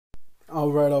All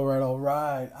right.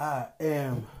 I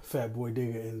am Fat Boy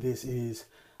Digger, and this is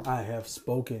I Have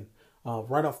Spoken.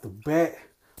 Right off the bat,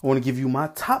 I want to give you my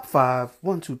top five,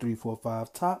 one, two, three, four,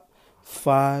 five, top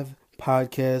five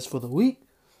podcasts for the week.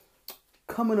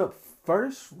 Coming up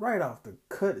first, right off the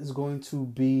cut, is going to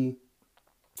be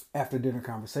After Dinner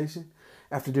Conversation.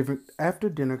 After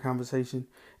Dinner Conversation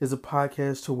is a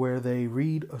podcast to where they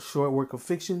read a short work of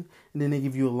fiction and then they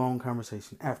give you a long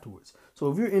conversation afterwards.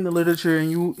 So if you're into literature and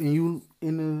you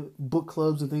into book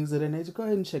clubs and things of that nature, go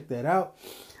ahead and check that out.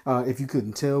 If you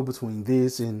couldn't tell between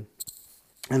this and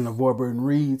LeVar Burton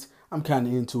Reads, I'm kind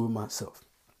of into it myself.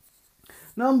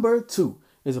 Number two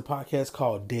is a podcast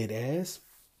called Dead Ass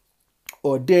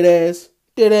or Dead Ass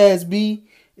B.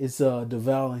 It's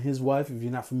DeVal and his wife. If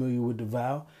you're not familiar with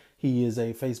DeVal, he is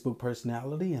a Facebook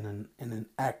personality and an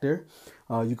actor.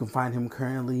 You can find him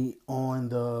currently on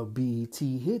the BET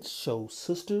hit show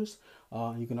Sisters.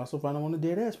 You can also find him on the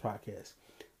Dead Ass podcast.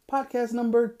 Podcast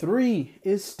number three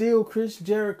is still Chris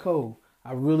Jericho.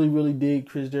 I really dig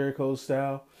Chris Jericho's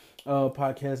style.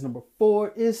 Podcast number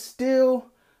four is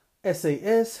still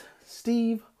SAS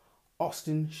Steve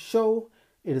Austin Show.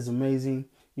 It is amazing.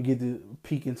 You get to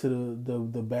peek into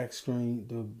the back screen,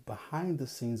 the behind the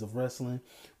scenes of wrestling,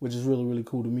 which is really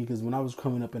cool to me because when I was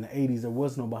coming up in the 80s, there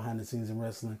was no behind the scenes in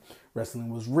wrestling. Wrestling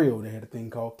was real. They had a thing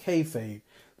called kayfabe.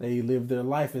 They lived their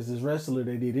life as this wrestler.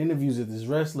 They did interviews with this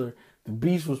wrestler. The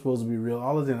beef was supposed to be real.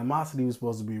 All of the animosity was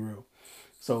supposed to be real.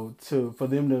 So for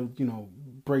them to,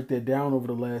 break that down over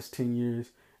the last 10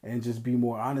 years and just be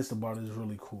more honest about it is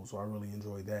really cool. So I really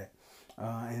enjoyed that.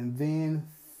 And then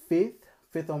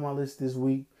fifth on my list this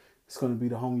week, it's going to be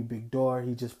the homie Big Door.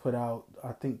 He just put out,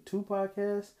 I think, 2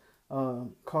 podcasts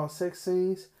called Sex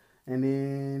Scenes. And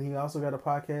then he also got a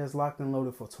podcast locked and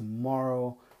loaded for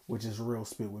tomorrow, which is Real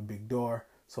Spit with Big Door.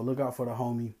 So look out for the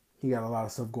homie. He got a lot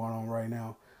of stuff going on right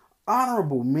now.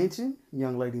 Honorable mention,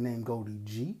 young lady named Goldie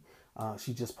G.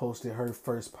 She just posted her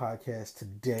first podcast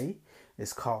today.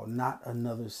 It's called Not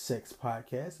Another Sex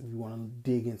Podcast. If you want to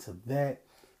dig into that,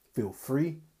 feel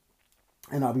free.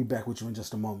 And I'll be back with you in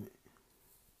just a moment.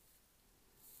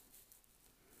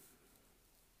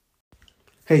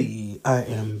 Hey, I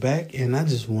am back, and I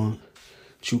just want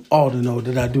you all to know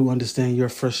that I do understand your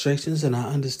frustrations, and I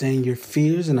understand your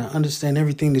fears, and I understand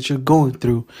everything that you're going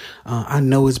through. I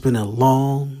know it's been a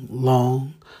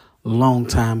long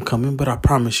time coming, but I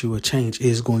promise you a change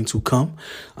is going to come.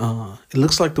 It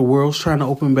looks like the world's trying to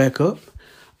open back up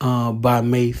by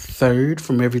May 3rd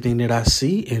from everything that I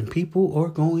see, and people are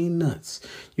going nuts.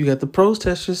 You got the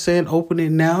protesters saying open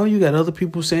it now. You got other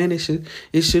people saying it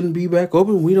shouldn't be back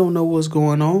open. We don't know what's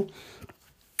going on.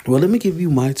 Well, let me give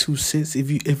you my 2 cents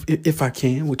if I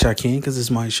can, which I can because it's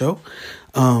my show.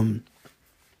 Something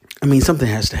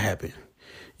has to happen.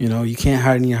 You can't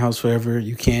hide in your house forever.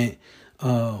 You can't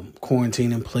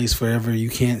quarantine in place forever.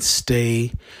 You can't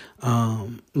stay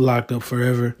locked up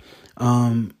forever.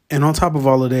 And on top of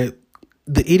all of that,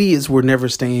 the idiots were never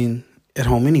staying at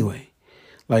home anyway.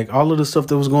 Like all of the stuff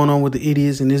that was going on with the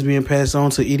idiots and this being passed on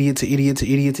to idiot, taking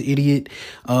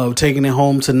it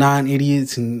home to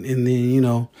non-idiots and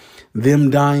then, them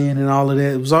dying and all of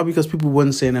that. It was all because people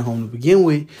wasn't staying at home to begin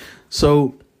with.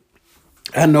 So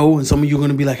I know, and some of you are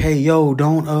going to be like, hey, yo,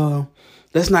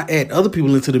 let's not add other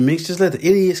people into the mix. Just let the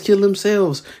idiots kill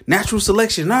themselves. Natural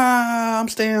selection. Nah, I'm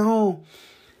staying home.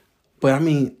 But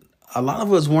a lot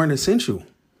of us weren't essential,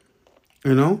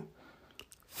 and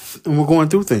we're going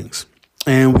through things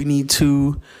and we need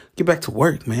to get back to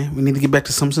work, man. We need to get back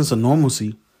to some sense of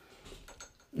normalcy.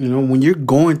 When you're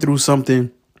going through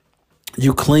something,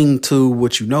 you cling to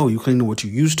what you know, you cling to what you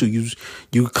used to, you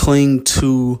cling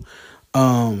to,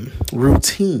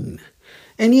 routine.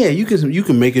 And yeah, you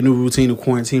can make a new routine, a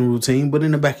quarantine routine, but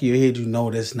in the back of your head,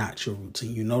 that's not your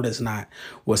routine. That's not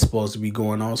what's supposed to be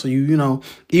going on. So even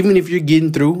if you're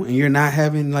getting through and you're not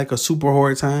having like a super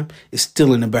hard time, it's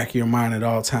still in the back of your mind at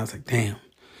all times. Like, damn,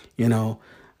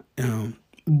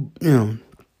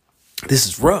 this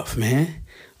is rough, man.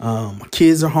 My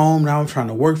kids are home now. I'm trying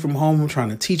to work from home. I'm trying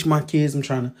to teach my kids. I'm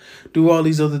trying to do all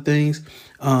these other things.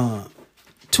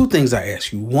 2 things I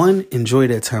ask you. 1, enjoy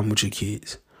that time with your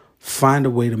kids. Find a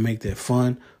way to make that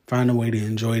fun. Find a way to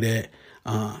enjoy that.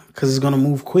 Because it's going to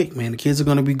move quick, man. The kids are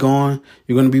going to be gone.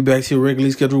 You're going to be back to your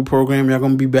regularly scheduled program. You're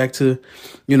going to be back to,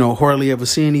 hardly ever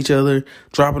seeing each other,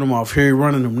 dropping them off here,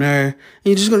 running them there. And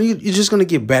you're just going to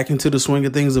get back into the swing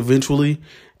of things eventually.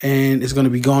 And it's going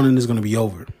to be gone and it's going to be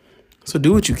over. So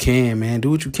do what you can, man. Do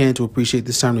what you can to appreciate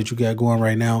this time that you got going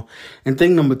right now. And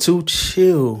thing number 2,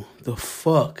 chill the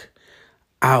fuck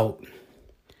out.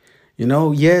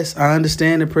 Yes, I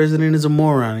understand the president is a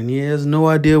moron and he has no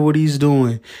idea what he's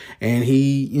doing. And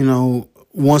he,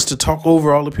 wants to talk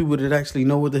over all the people that actually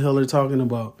know what the hell they're talking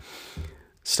about.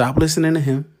 Stop listening to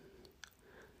him.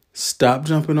 Stop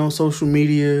jumping on social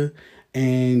media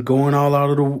and going all out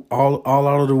of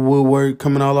the woodwork,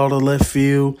 coming all out of left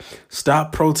field.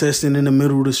 Stop protesting in the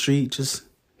middle of the street. Just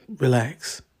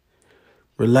relax.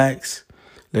 Relax.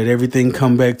 Let everything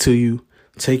come back to you.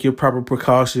 Take your proper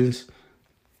precautions.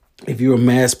 If you're a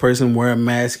mask person, wear a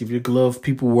mask. If you're glove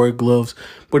people, wear gloves.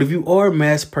 But if you are a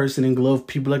mask person and glove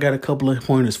people, I got a couple of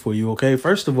pointers for you, okay?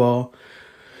 First of all,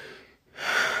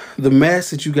 the masks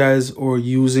that you guys are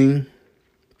using,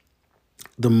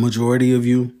 the majority of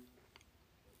you,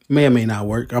 may or may not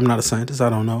work. I'm not a scientist.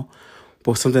 I don't know.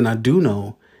 But something I do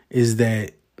know is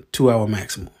that 2-hour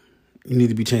maximum. You need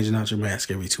to be changing out your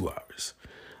mask every 2 hours.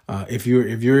 If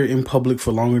you're in public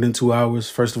for longer than 2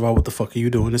 hours, first of all, what the fuck are you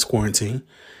doing? It's quarantine.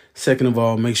 Second of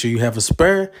all, make sure you have a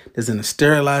spare that's in a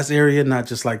sterilized area, not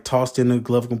just like tossed in a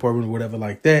glove compartment or whatever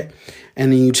like that.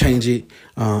 And then you change it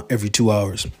every 2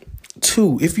 hours.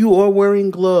 2, if you are wearing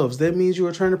gloves, that means you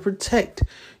are trying to protect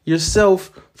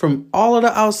yourself from all of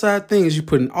the outside things. You're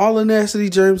putting all the nasty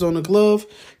germs on the glove.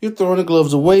 You're throwing the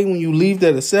gloves away when you leave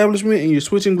that establishment, and you're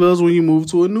switching gloves when you move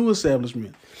to a new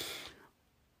establishment.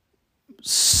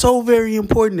 So very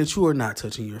important that you are not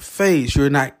touching your face. You're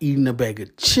not eating a bag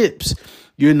of chips.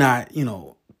 You're not,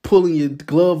 pulling your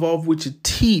glove off with your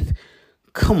teeth.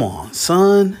 Come on,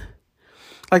 son.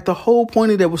 Like, the whole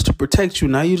point of that was to protect you.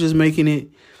 Now you're just making it,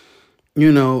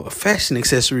 a fashion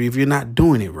accessory if you're not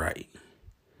doing it right.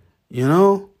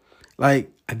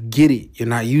 Like, I get it. You're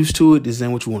not used to it. This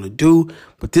ain't what you want to do.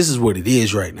 But this is what it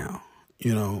is right now.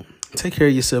 Take care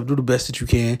of yourself. Do the best that you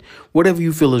can. Whatever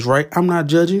you feel is right. I'm not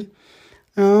judging.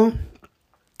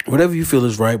 Whatever you feel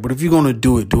is right, but if you're gonna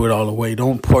do it all the way.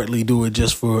 Don't partly do it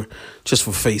just for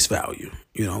face value.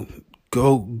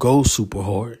 Go super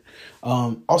hard.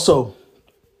 Also,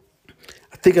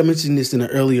 I think I mentioned this in an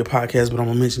earlier podcast, but I'm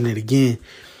gonna mention it again.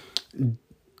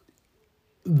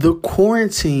 The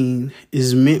quarantine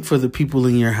is meant for the people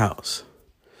in your house.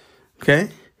 Okay?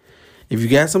 If you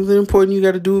got something important you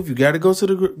got to do, if you got to go to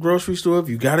the grocery store, if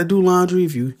you got to do laundry,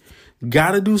 if you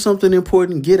got to do something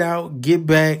important, get out, get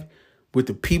back with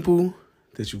the people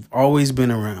that you've always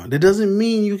been around. That doesn't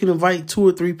mean you can invite 2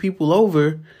 or 3 people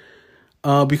over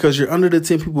because you're under the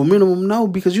 10 people minimum. No,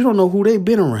 because you don't know who they've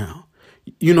been around.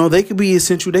 They could be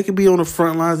essential. They could be on the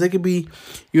front lines. They could be,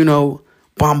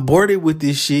 bombarded with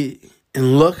this shit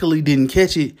and luckily didn't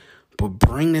catch it. But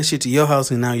bring that shit to your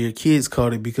house and now your kids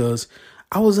caught it because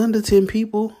I was under 10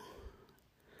 people.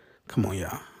 Come on,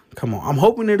 y'all. Come on. I'm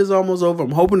hoping that it's almost over.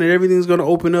 I'm hoping that everything's going to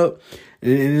open up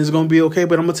and it's going to be okay.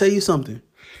 But I'm going to tell you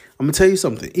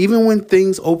something. Even when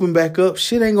things open back up,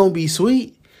 shit ain't going to be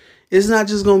sweet. It's not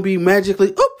just going to be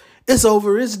magically, it's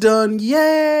over. It's done.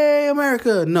 Yay,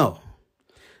 America. No.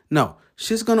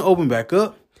 Shit's going to open back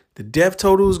up. The death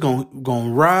total is going to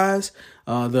rise.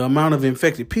 The amount of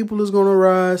infected people is going to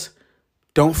rise.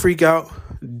 Don't freak out.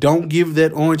 Don't give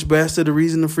that orange bastard a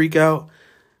reason to freak out.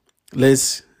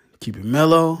 Let's keep it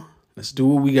mellow. Let's do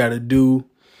what we got to do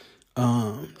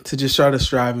to just try to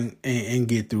strive and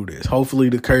get through this. Hopefully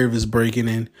the curve is breaking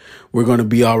and we're going to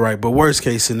be all right. But worst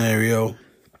case scenario,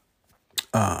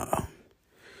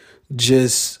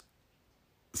 just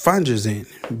find your zen.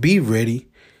 Be ready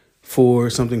for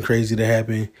something crazy to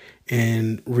happen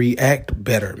and react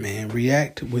better, man.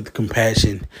 React with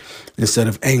compassion instead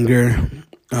of anger.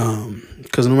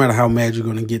 Because no matter how mad you're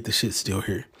going to get, the shit's still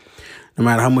here. No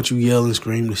matter how much you yell and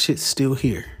scream, the shit's still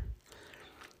here.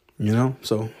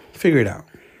 So figure it out.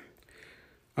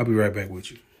 I'll be right back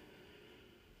with you.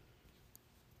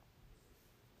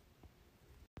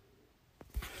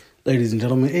 Ladies and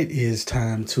gentlemen, it is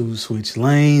time to switch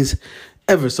lanes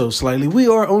ever so slightly. We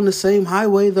are on the same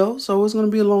highway, though, so it's going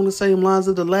to be along the same lines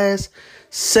of the last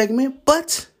segment,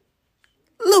 but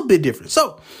a little bit different.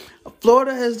 So,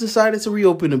 Florida has decided to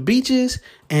reopen the beaches,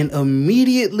 and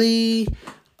immediately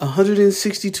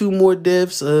 162 more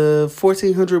deaths,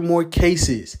 1,400 more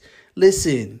cases.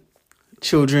 Listen,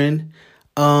 children,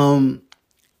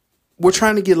 we're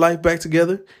trying to get life back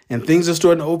together, and things are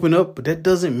starting to open up, but that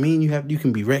doesn't mean you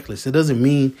can be reckless. It doesn't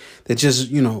mean that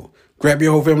just, grab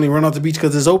your whole family, run off the beach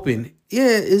because it's open.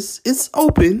 Yeah, it's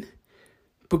open,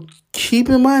 but keep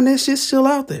in mind that shit's still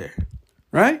out there,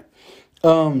 right?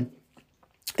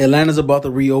 Atlanta's about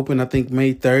to reopen, I think,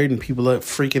 May 3rd, and people are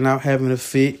freaking out, having a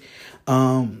fit.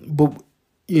 But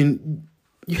you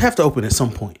have to open at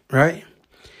some point, right?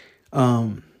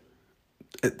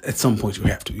 At some point you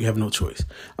have to. You have no choice.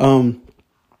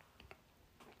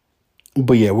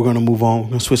 But yeah, we're gonna move on. We're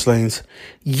gonna switch lanes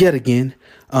yet again.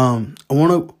 I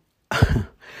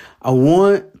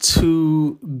want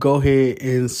to go ahead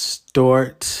and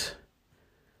start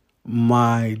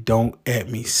my "Don't At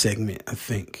Me" segment. I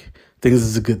think this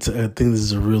is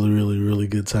a really, really, really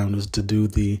good time to do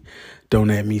the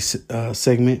 "Don't At Me"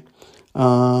 segment.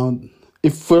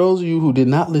 If for those of you who did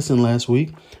not listen last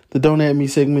week, the "Don't At Me"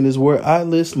 segment is where I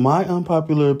list my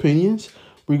unpopular opinions,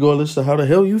 regardless of how the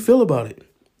hell you feel about it.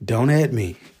 Don't at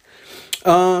me.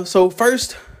 So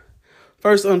first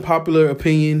unpopular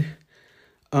opinion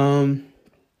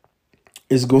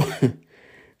is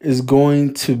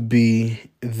going to be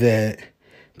that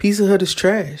Pizza Hut is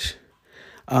trash.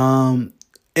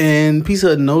 And Pizza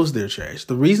Hut knows they're trash.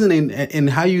 The reason and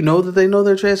how you know that they know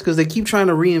they're trash, because they keep trying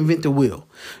to reinvent the wheel.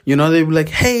 You know, they be like,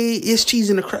 hey, it's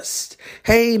cheese in the crust.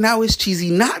 Hey, now it's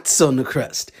cheesy knots on the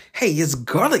crust. Hey, it's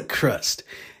garlic crust.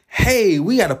 Hey,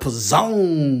 we got a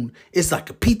pizzone. It's like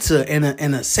a pizza and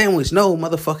a sandwich. No,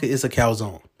 motherfucker, it's a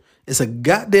calzone. It's a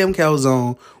goddamn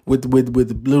calzone with a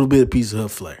little bit of Pizza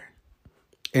Hut flair.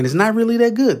 And it's not really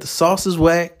that good. The sauce is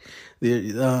whack.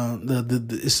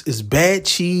 It's bad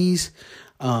cheese.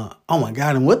 Oh my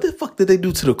God. And what the fuck did they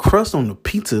do to the crust on the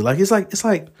pizza? Like, it's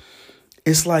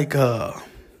like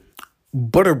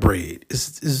butter bread.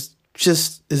 It's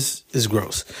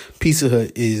gross. Pizza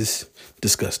Hut is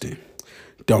disgusting.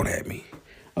 Don't at me.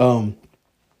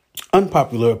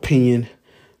 Unpopular opinion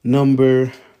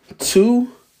number 2.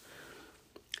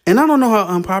 And I don't know how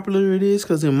unpopular it is,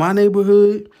 because in my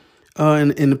neighborhood,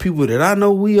 and the people that I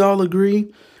know, we all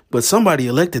agree. But somebody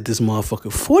elected this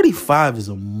motherfucker. 45 is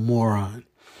a moron.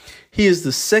 He is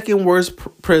the second worst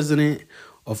president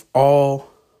of all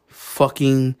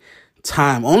fucking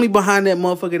time. Only behind that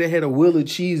motherfucker that had a wheel of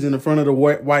cheese in the front of the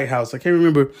White House. I can't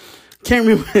remember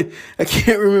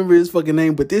his fucking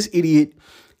name, but this idiot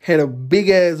had a big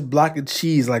ass block of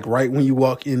cheese, like right when you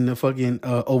walk in the fucking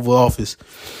Oval Office.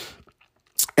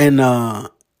 And I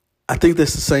think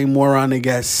that's the same moron that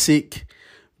got sick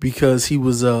because he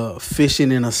was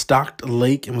fishing in a stocked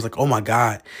lake and was like, oh my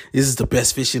God, this is the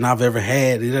best fishing I've ever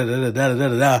had.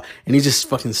 And he just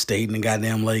fucking stayed in the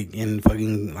goddamn lake and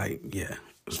fucking, like, yeah,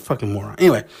 it's fucking moron.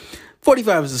 Anyway,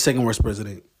 45 is the second worst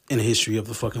president in the history of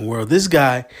the fucking world. This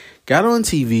guy got on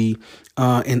TV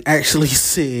and actually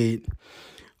said,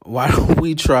 why don't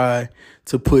we try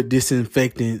to put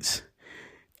disinfectants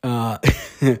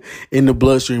in the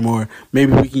bloodstream, or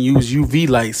maybe we can use UV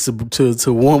lights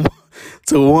to warm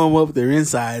up their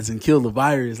insides and kill the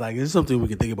virus. Like, it's something we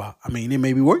can think about. I mean, it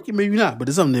may be working, maybe not, but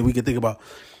it's something that we can think about.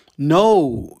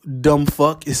 No, dumb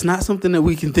fuck, it's not something that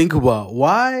we can think about.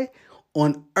 Why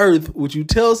on earth would you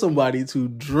tell somebody to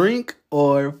drink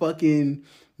or fucking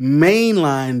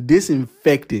mainline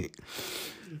disinfectant?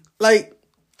 Like,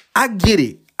 I get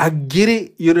it.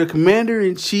 You're the commander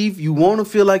in chief. You want to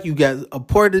feel like you got a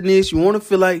part in this. You want to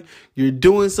feel like you're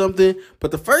doing something.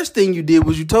 But the first thing you did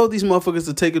was you told these motherfuckers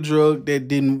to take a drug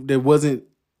that wasn't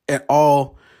at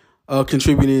all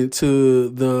contributing to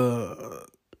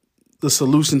the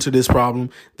solution to this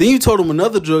problem. Then you told them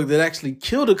another drug that actually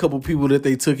killed a couple people that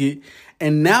they took it.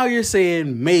 And now you're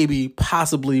saying maybe,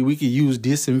 possibly, we could use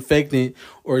disinfectant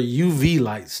or UV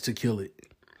lights to kill it.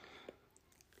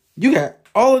 You got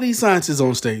all of these scientists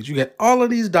on stage. You got all of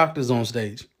these doctors on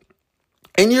stage.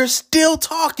 And you're still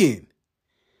talking.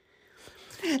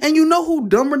 And you know who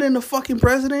dumber than the fucking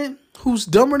president? Who's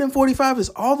dumber than 45 is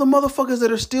all the motherfuckers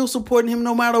that are still supporting him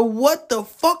no matter what the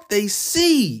fuck they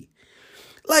see.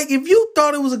 Like, if you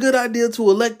thought it was a good idea to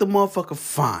elect the motherfucker,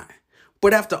 fine.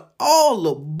 But after all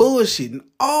the bullshit and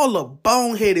all the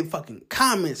boneheaded fucking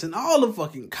comments and all the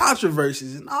fucking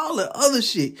controversies and all the other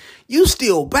shit, you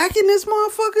still backing this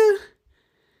motherfucker?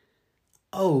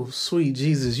 Oh, sweet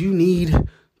Jesus, you need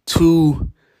to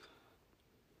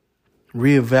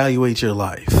reevaluate your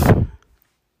life.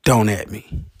 Don't at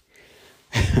me.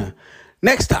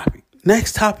 Next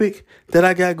topic that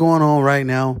I got going on right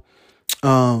now.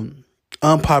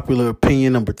 Unpopular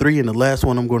opinion number 3, and the last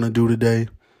one I'm going to do today,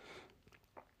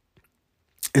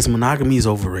 is monogamy is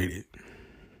overrated.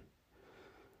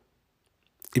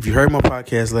 If you heard my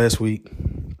podcast last week,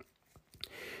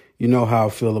 you know how I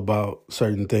feel about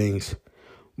certain things.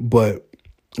 But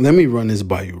let me run this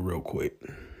by you real quick.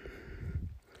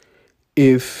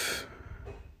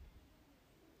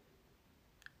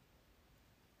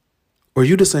 Were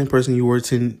you the same person you were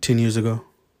 10 years ago?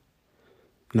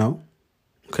 No?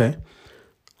 Okay.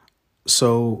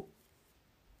 So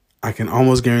I can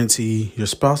almost guarantee your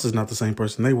spouse is not the same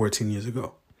person they were 10 years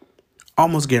ago.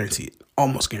 Almost guarantee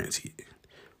it.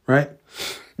 Right?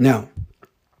 Now,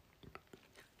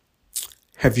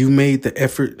 have you made the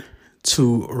effort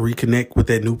to reconnect with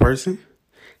that new person?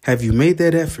 Have you made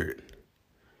that effort?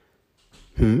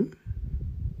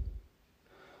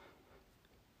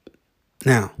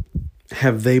 Now,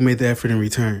 have they made the effort in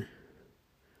return?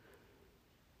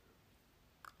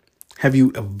 Have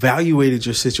you evaluated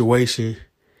your situation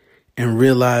and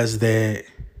realized that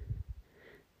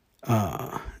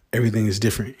everything is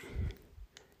different?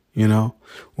 You know,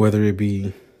 whether it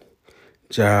be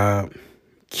job,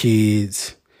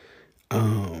 kids,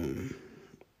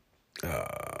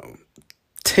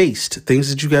 taste, things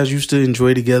that you guys used to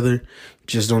enjoy together,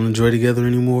 just don't enjoy together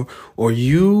anymore, or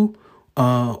you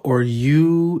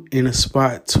in a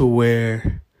spot to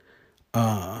where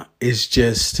it's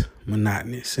just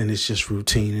monotonous and it's just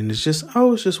routine and it's just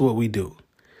what we do.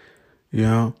 You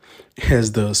know,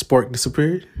 has the spark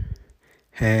disappeared?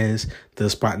 Has the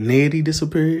spontaneity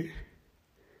disappeared?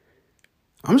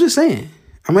 I'm just saying.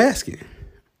 I'm asking.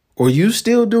 Are you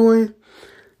still doing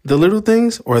the little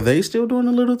things? Or are they still doing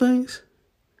the little things?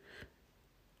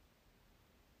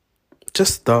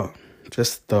 Just a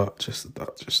thought.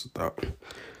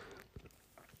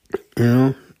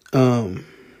 You know?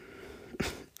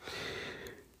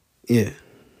 Yeah.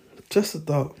 Just a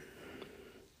thought.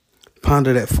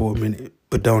 Ponder that for a minute,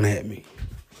 but don't at me.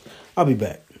 I'll be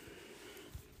back.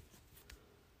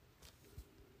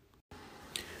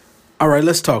 All right,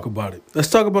 let's talk about it. Let's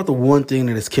talk about the one thing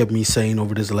that has kept me sane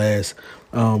over this last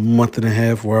month and a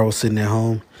half where I was sitting at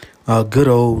home. Good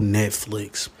old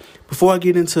Netflix. Before I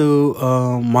get into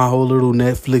my whole little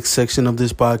Netflix section of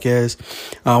this podcast,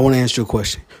 I want to ask you a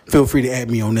question. Feel free to add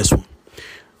me on this one.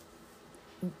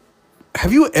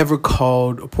 Have you ever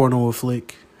called a porno a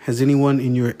flick? Has anyone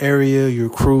in your area, your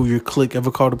crew, your clique ever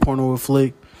called a porno a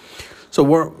flick? So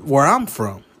where I'm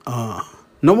from,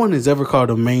 no one has ever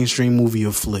called a mainstream movie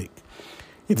a flick.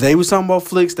 If they was talking about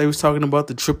flicks, they was talking about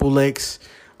the XXX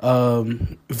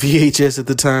VHS at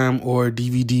the time or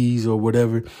DVDs or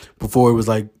whatever before it was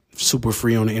like super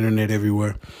free on the internet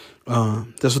everywhere.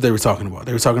 That's what they were talking about.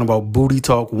 They were talking about Booty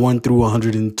Talk 1 through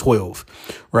 112,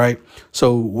 right?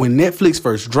 So when Netflix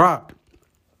first dropped,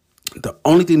 the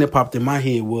only thing that popped in my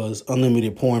head was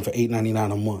unlimited porn for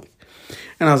 $8.99 a month.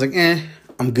 And I was like,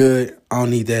 I'm good. I don't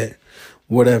need that.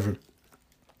 Whatever.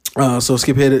 So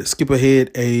skip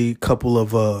ahead a couple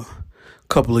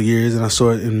of years, and I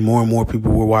saw it, and more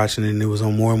people were watching it, and it was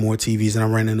on more and more TVs, and I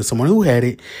ran into someone who had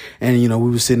it, and we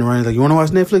were sitting around like, you want to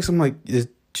watch Netflix? I'm like,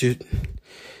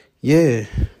 yeah,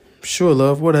 sure,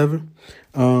 love, whatever.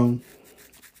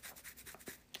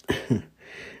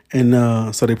 And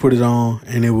so they put it on,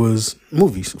 and it was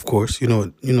movies, of course. You know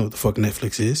what the fuck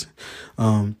Netflix is.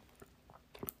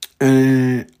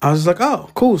 And I was like,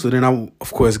 oh, cool. So then I,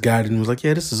 of course, got it and was like,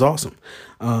 yeah, this is awesome.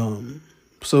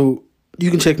 So you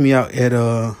can check me out at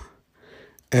I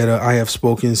have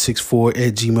spoken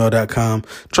 64@gmail.com.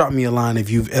 Drop me a line if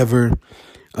you've ever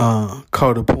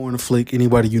called a porn flick,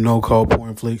 anybody called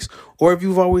porn flicks, or if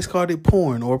you've always called it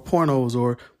porn or pornos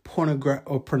or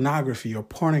pornography or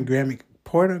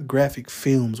pornographic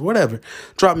films, whatever.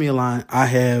 Drop me a line. I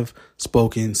have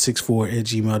spoken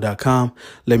 64@gmail.com.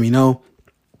 Let me know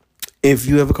if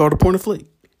you ever called a porn flick.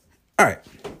 All right.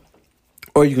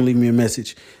 Or you can leave me a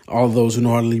message. All of those who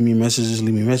know how to leave me messages,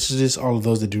 leave me messages. All of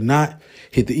those that do not,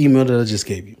 hit the email that I just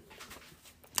gave you.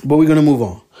 But we're going to move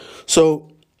on.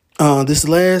 So this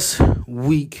last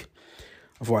week,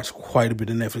 I've watched quite a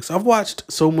bit of Netflix. I've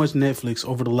watched so much Netflix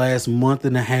over the last month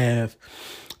and a half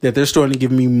that they're starting to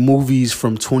give me movies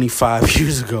from 25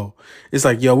 years ago. It's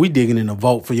like, yo, we digging in the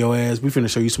vault for your ass. We finna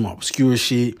show you some obscure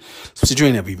shit. Some shit you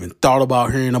ain't never even thought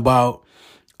about hearing about.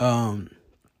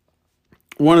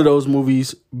 One of those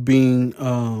movies being,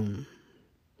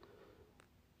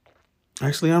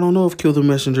 actually, I don't know if Kill the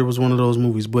Messenger was one of those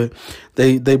movies, but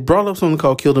they brought up something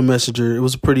called Kill the Messenger. It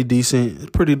was pretty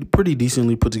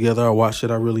decently put together. I watched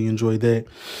it. I really enjoyed that.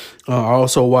 I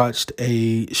also watched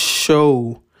a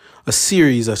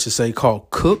series, I should say, called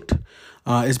Cooked.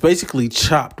 It's basically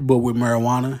Chopped, but with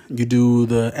marijuana. You do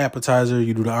the appetizer,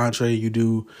 you do the entree, you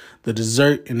do the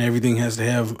dessert, and everything has to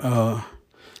have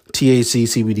THC,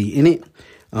 CBD in it.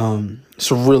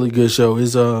 It's a really good show.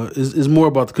 It's more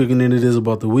about the cooking than it is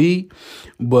about the weed,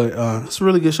 but it's a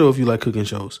really good show if you like cooking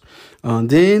shows.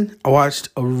 Then I watched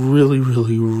a really,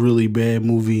 really, really bad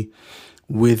movie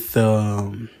with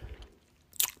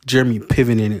Jeremy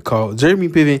Piven in it called Jeremy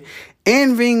Piven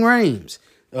and Ving Rhames.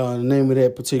 The name of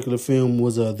that particular film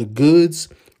was The Goods.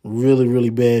 Really, really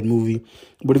bad movie.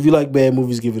 But if you like bad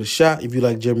movies, give it a shot. If you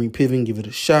like Jeremy Piven, give it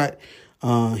a shot.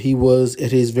 He was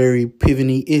at his very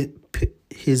Piveny,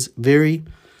 his very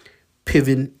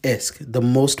Piven-esque, the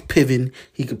most Piven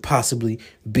he could possibly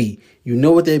be. You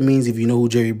know what that means if you know who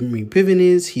Jeremy Piven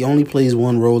is. He only plays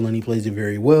one role and he plays it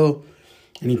very well.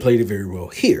 And he played it very well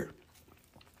here.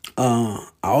 I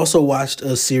also watched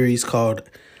a series called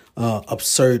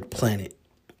Absurd Planet.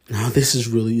 Now, this is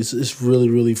it's really,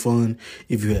 really fun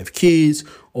if you have kids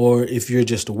or if you're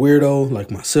just a weirdo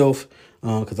like myself,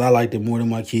 because I liked it more than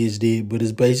my kids did. But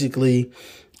it's basically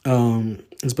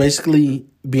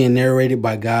being narrated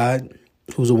by God,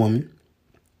 who's a woman,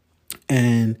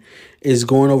 and is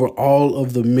going over all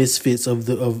of the misfits of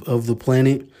the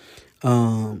planet,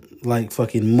 like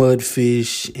fucking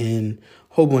mudfish and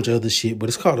a whole bunch of other shit. But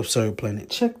it's called Absurd Planet.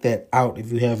 Check that out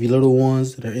if you have your little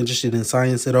ones that are interested in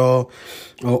science at all,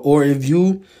 or if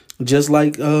you just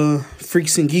like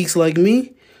freaks and geeks like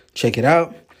me, check it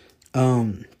out.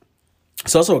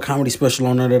 It's also a comedy special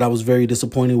on there that I was very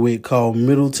disappointed with called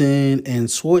Middleton and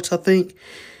Schwartz, I think.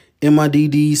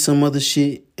 MIDD, some other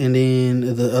shit. And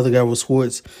then the other guy was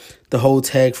Schwartz. The whole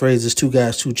tag phrase is 2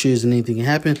 guys, 2 cheers, and anything can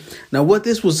happen. Now, what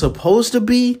this was supposed to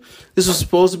be,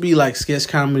 like sketch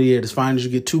comedy at its finest.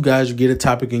 You get 2 guys, you get a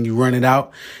topic, and you run it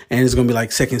out. And it's going to be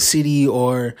like Second City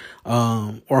or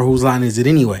Whose Line Is It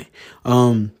Anyway?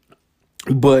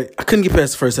 But I couldn't get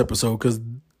past the first episode because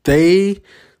they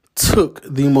took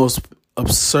the most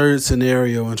absurd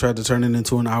scenario and tried to turn it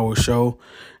into an hour show,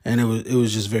 and it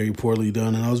was just very poorly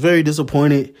done, and I was very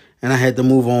disappointed, and I had to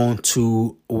move on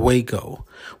to Waco,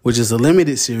 which is a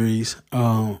limited series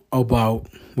about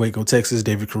Waco, Texas,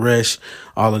 David Koresh,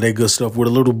 all of that good stuff, with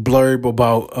a little blurb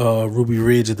about Ruby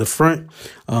Ridge at the front.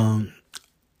 I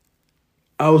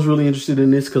was really interested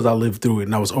in this because I lived through it,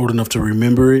 and I was old enough to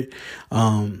remember it,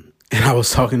 and I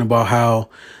was talking about how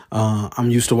I'm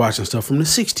used to watching stuff from the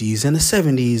 60s and the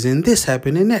 70s, and this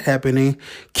happened and that happened and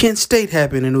Kent State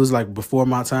happened, and it was like before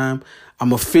my time.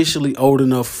 I'm officially old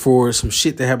enough for some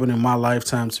shit that happened in my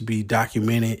lifetime to be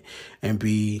documented and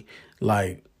be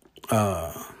like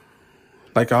all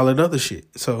that other shit.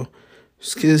 So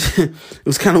it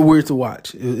was kind of weird to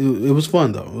watch. It was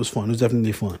fun though. It was fun. It was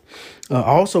definitely fun. I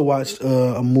also watched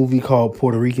a movie called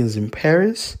Puerto Ricans in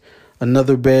Paris.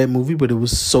 Another bad movie, but it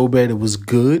was so bad it was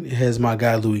good. It has my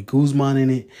guy Louis Guzman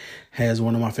in it. Has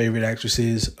one of my favorite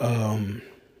actresses,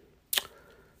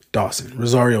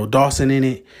 Rosario Dawson in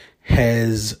it.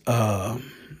 Has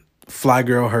Fly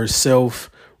Girl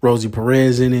herself, Rosie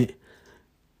Perez in it.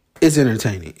 It's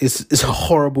entertaining. It's a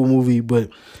horrible movie, but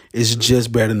it's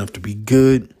just bad enough to be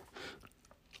good.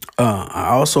 I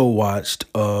also watched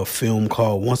a film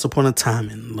called Once Upon a Time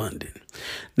in London.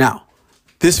 Now,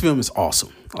 this film is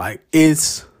awesome. Like,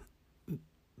 it's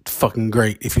fucking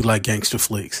great if you like gangster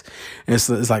flicks. It's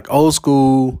like old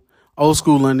school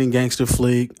London gangster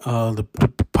flick, the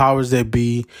powers that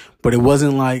be, but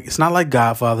it's not like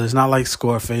Godfather, it's not like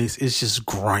Scarface, it's just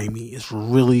grimy. It's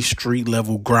really street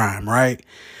level grime, right?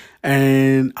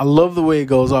 And I love the way it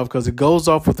goes off because it goes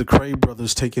off with the Cray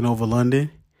brothers taking over London.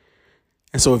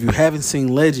 And so if you haven't seen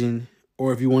Legend,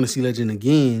 or if you want to see Legend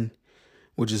again,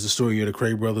 which is the story of the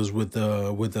Cray brothers with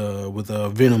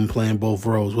Venom playing both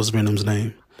roles. What's Venom's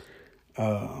name?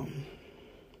 I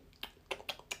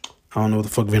don't know what the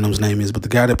fuck Venom's name is, but the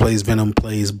guy that plays Venom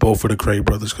plays both of the Cray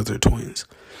brothers because they're twins.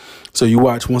 So you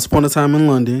watch Once Upon a Time in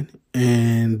London,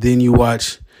 and then you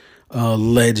watch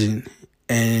Legend,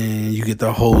 and you get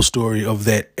the whole story of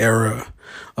that era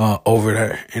over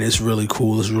there, and it's really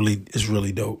cool. It's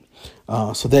really dope.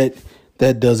 So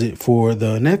that does it for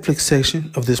the Netflix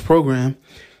section of this program.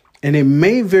 And it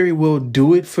may very well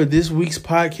do it for this week's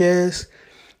podcast.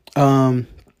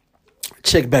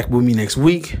 Check back with me next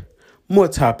week. More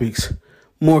topics,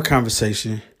 more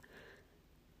conversation.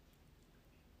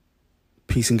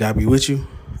 Peace and God be with you.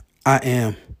 I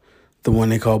am the one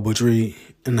they call Butch Reed,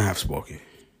 and I have spoken.